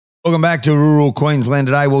Welcome back to rural Queensland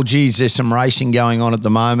today. Well, geez, there's some racing going on at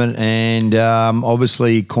the moment, and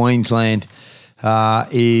obviously Queensland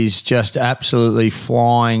is just absolutely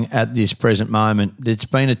flying at this present moment. It's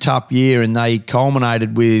been a tough year, and they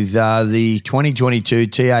culminated with the 2022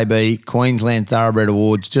 TAB Queensland Thoroughbred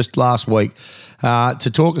Awards just last week.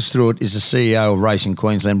 To talk us through it is the CEO of Racing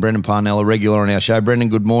Queensland, Brendan Parnell, a regular on our show. Brendan,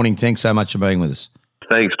 good morning. Thanks so much for being with us.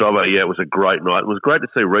 Thanks, Dobbo. Yeah, it was a great night. It was great to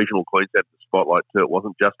see regional Queensland in the spotlight too. It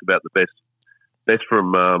wasn't just about the best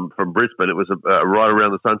from Brisbane. It was right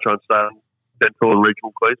around the Sunshine State, central and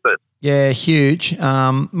regional Queensland. Yeah, huge.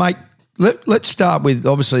 Mate, let's start with,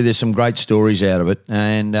 obviously there's some great stories out of it,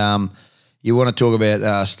 and you want to talk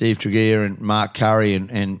about Steve Tregear and Mark Curry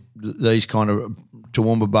and these kind of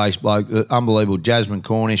Toowoomba-based bloke, unbelievable. Jasmine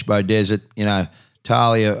Cornish, Bo Desert,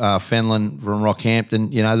 Talia Fenlon from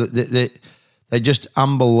Rockhampton, they're just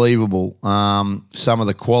unbelievable, some of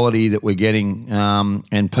the quality that we're getting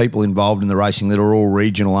and people involved in the racing that are all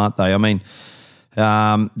regional, aren't they? I mean,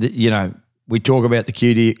 we talk about the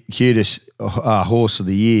cutest horse of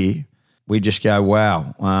the year. We just go,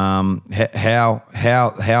 wow,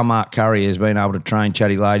 how Mark Curry has been able to train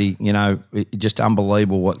Chatty Lady, just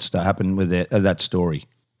unbelievable what's happened with that story.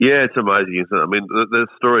 Yeah, it's amazing, isn't it? I mean, the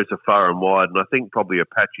stories are far and wide, and I think probably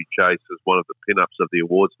Apache Chase is one of the pin-ups of the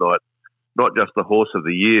awards night. Not just the horse of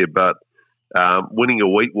the year, but winning a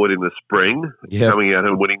Wheatwood in the spring, coming out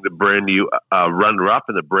and winning the brand new runner-up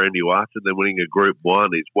and the brand new archer, and then winning a Group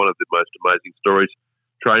 1 is one of the most amazing stories.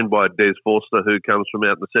 Trained by Des Forster, who comes from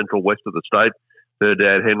out in the central west of the state. Her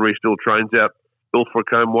dad, Henry, still trains out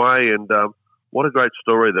Ilfracombe Way, and what a great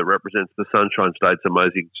story that represents the Sunshine State's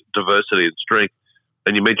amazing diversity and strength.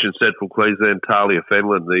 And you mentioned Central Queensland, Talia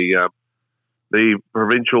Fenlon, the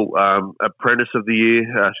provincial apprentice of the year.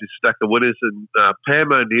 She stacked the winners, and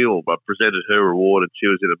Pam O'Neill presented her award, and she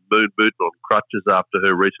was in a moon boot on crutches after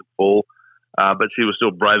her recent fall, but she was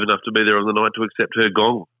still brave enough to be there on the night to accept her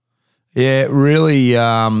gong. Yeah, really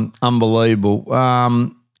unbelievable.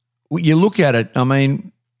 You look at it, I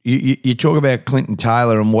mean, you talk about Clinton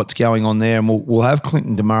Taylor and what's going on there, and we'll have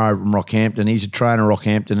Clinton tomorrow from Rockhampton. He's a trainer at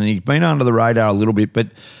Rockhampton, and he's been under the radar a little bit, but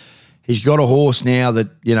he's got a horse now that,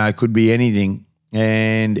 could be anything,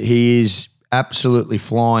 and he is absolutely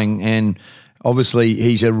flying, and obviously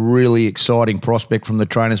he's a really exciting prospect from the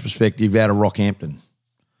trainer's perspective out of Rockhampton.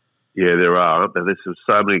 Yeah, there are. There's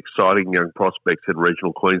so many exciting young prospects in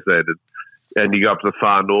regional Queensland, and you go up to the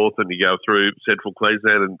far north and you go through central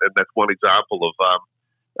Queensland, and that's one example of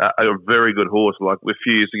a very good horse. Like a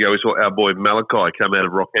few years ago, we saw our boy Malachi come out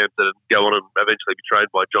of Rockhampton and go on and eventually be trained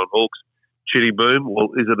by John Hawkes. Chitty Boom, well,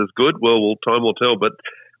 is it as good? Well, time will tell. But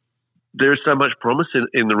there is so much promise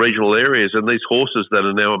in the regional areas, and these horses that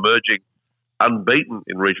are now emerging unbeaten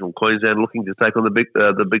in regional Queensland, looking to take on the big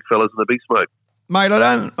fellas in the big smoke. Mate,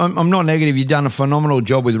 I'm not negative. You've done a phenomenal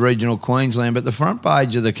job with regional Queensland, but the front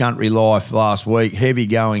page of the Country Life last week, heavy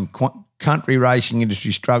going, country racing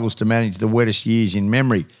industry struggles to manage the wettest years in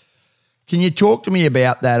memory. Can you talk to me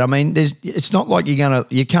about that? I mean, it's not like you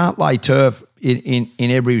can't lay turf in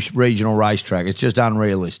every regional racetrack. It's just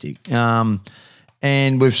unrealistic.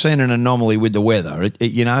 And we've seen an anomaly with the weather.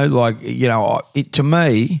 To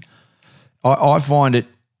me, I find it.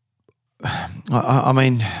 I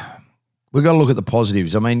mean, we've got to look at the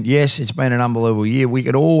positives. I mean, yes, it's been an unbelievable year. We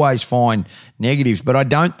could always find negatives, but I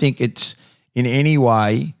don't think it's in any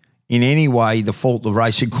way the fault of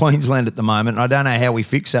Racing Queensland at the moment. I don't know how we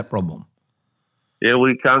fix that problem. Yeah,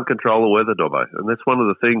 we can't control the weather, Dobbo, and that's one of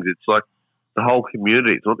the things. It's like the whole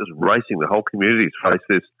community, it's not just racing, the whole community has faced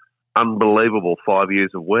this unbelievable 5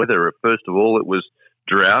 years of weather. First of all, it was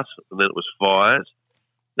drought, and then it was fires,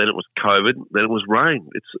 then it was COVID, then it was rain.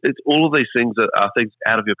 It's all of these things are things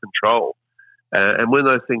out of your control. And when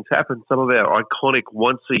those things happen, some of our iconic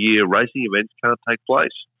once-a-year racing events can't take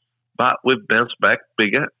place. But we've bounced back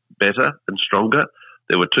bigger, better and stronger.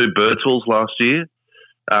 There were 2 Birdswells last year.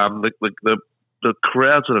 The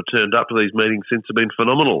crowds that have turned up to these meetings since have been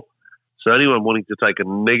phenomenal. So anyone wanting to take a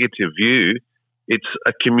negative view, it's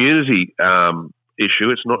a community issue.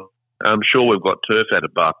 It's not. I'm sure we've got turf out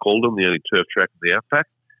at Barcaldine, the only turf track in the outback,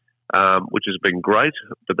 which has been great,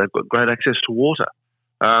 but they've got great access to water.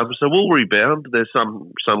 So we'll rebound. There's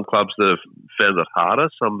some clubs that have found it harder,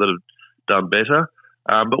 some that have done better,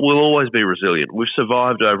 but we'll always be resilient. We've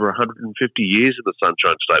survived over 150 years in the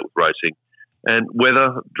Sunshine State with racing, and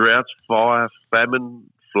weather, droughts, fire, famine,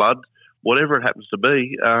 flood, whatever it happens to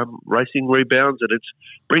be, racing rebounds, and it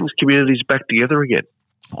brings communities back together again.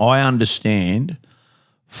 I understand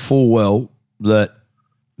full well that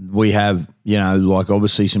we have, like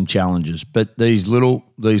obviously some challenges, but these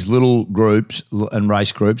little groups and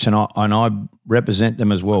race groups, and I represent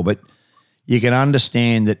them as well. But you can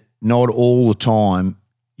understand that not all the time.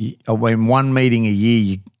 When one meeting a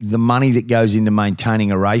year, the money that goes into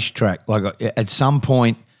maintaining a racetrack, like at some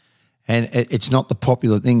point, and it's not the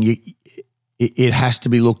popular thing. It has to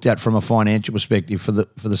be looked at from a financial perspective for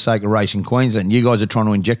the sake of racing Queensland. You guys are trying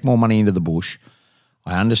to inject more money into the bush.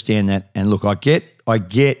 I understand that, and look, I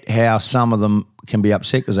get how some of them can be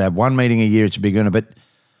upset because they have one meeting a year. It's a big earner, but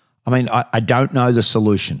I mean, I don't know the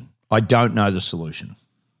solution.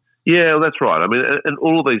 Yeah, well, that's right. I mean, and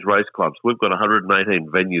all of these race clubs, we've got 118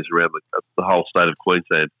 venues around the whole state of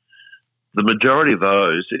Queensland. The majority of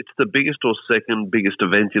those, it's the biggest or second biggest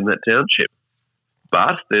event in that township.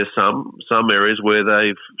 But there's some areas where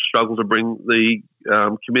they've struggled to bring the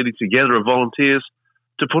committee together of volunteers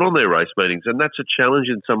to put on their race meetings, and that's a challenge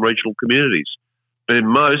in some regional communities. But in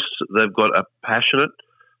most, they've got a passionate,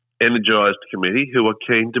 energised committee who are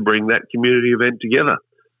keen to bring that community event together.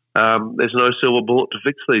 There's no silver bullet to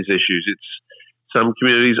fix these issues. Some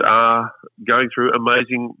communities are going through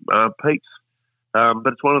amazing peaks,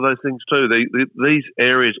 but it's one of those things too. These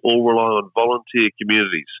areas all rely on volunteer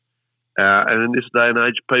communities, and in this day and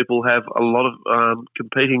age, people have a lot of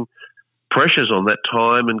competing pressures on that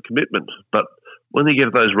time and commitment. But when they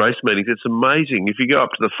get those race meetings, it's amazing. If you go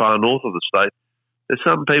up to the far north of the state, there's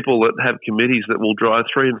some people that have committees that will drive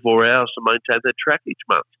 3 and 4 hours to maintain their track each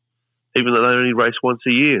month, even though they only race once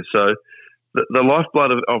a year. So the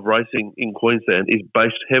lifeblood of racing in Queensland is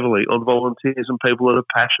based heavily on volunteers and people that are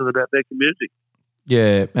passionate about their community.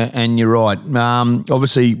 Yeah, and you're right.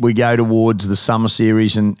 Obviously, we go towards the summer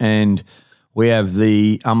series and we have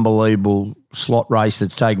the unbelievable slot race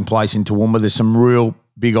that's taking place in Toowoomba. There's some real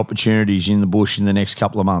big opportunities in the bush in the next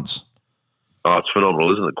couple of months. Oh, it's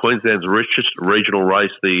phenomenal, isn't it? Queensland's richest regional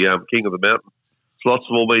race, the King of the Mountain. Slots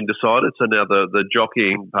have all been decided, so now the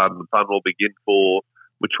jockeying part of the fun will begin for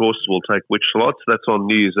which horses will take which slots. That's on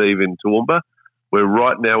New Year's Eve in Toowoomba. We're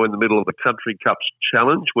right now in the middle of the Country Cups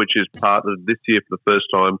Challenge, which is partnered this year for the first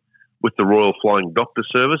time with the Royal Flying Doctor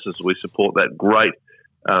Service as we support that great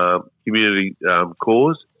community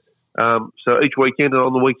cause. So each weekend, and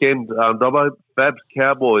on the weekend, Dobbo, Fab's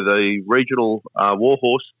Cowboy, the regional war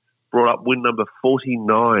horse, brought up win number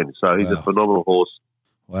 49. So he's a phenomenal horse.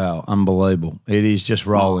 Wow, unbelievable. It is just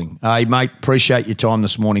rolling. Hey, mate, appreciate your time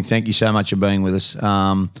this morning. Thank you so much for being with us.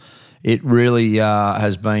 It really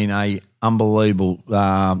has been a unbelievable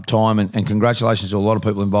time, and congratulations to a lot of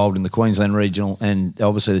people involved in the Queensland Regional and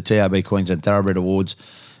obviously the TAB Queensland Thoroughbred Awards,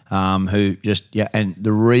 and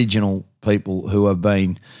the regional people who have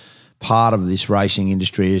been part of this racing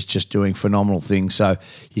industry is just doing phenomenal things. So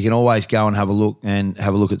you can always go and have a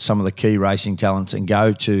look at some of the key racing talents and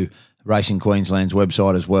go to Racing Queensland's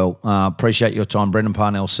website as well. Appreciate your time, Brendan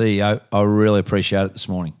Parnell, CEO. I really appreciate it this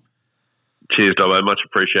morning. Cheers, Dobbo. Much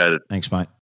appreciated. Thanks, mate.